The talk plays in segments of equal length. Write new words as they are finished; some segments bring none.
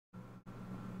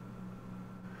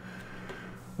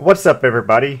What's up,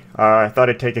 everybody? I thought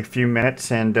I'd take a few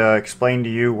minutes and explain to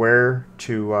you where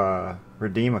to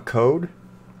redeem a code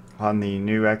on the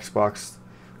new Xbox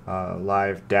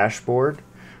Live dashboard.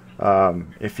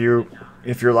 If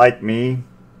you're like me,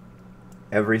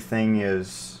 everything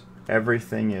is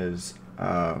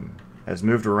has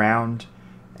moved around,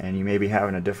 and you may be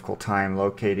having a difficult time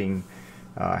locating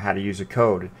how to use a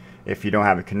code if you don't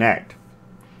have a Connect.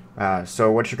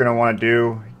 So what you're going to want to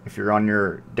do if you're on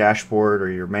your dashboard or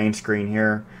your main screen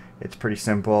here, it's pretty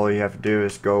simple. All you have to do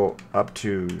is go up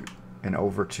to and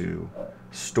over to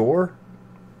Store,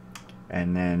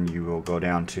 and then you will go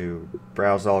down to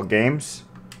Browse All Games.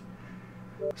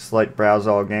 Select Browse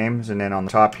All Games, and then on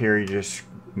the top here you just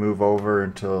move over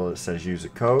until it says Use a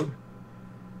Code,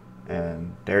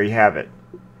 and there you have it.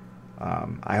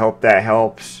 I hope that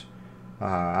helps.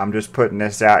 I'm just putting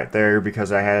this out there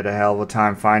because I had a hell of a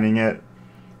time finding it.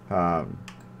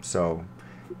 So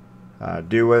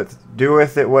do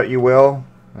with it what you will.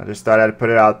 I just thought I'd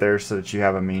put it out there so that you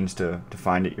have a means to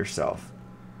find it yourself.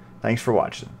 Thanks for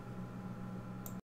watching.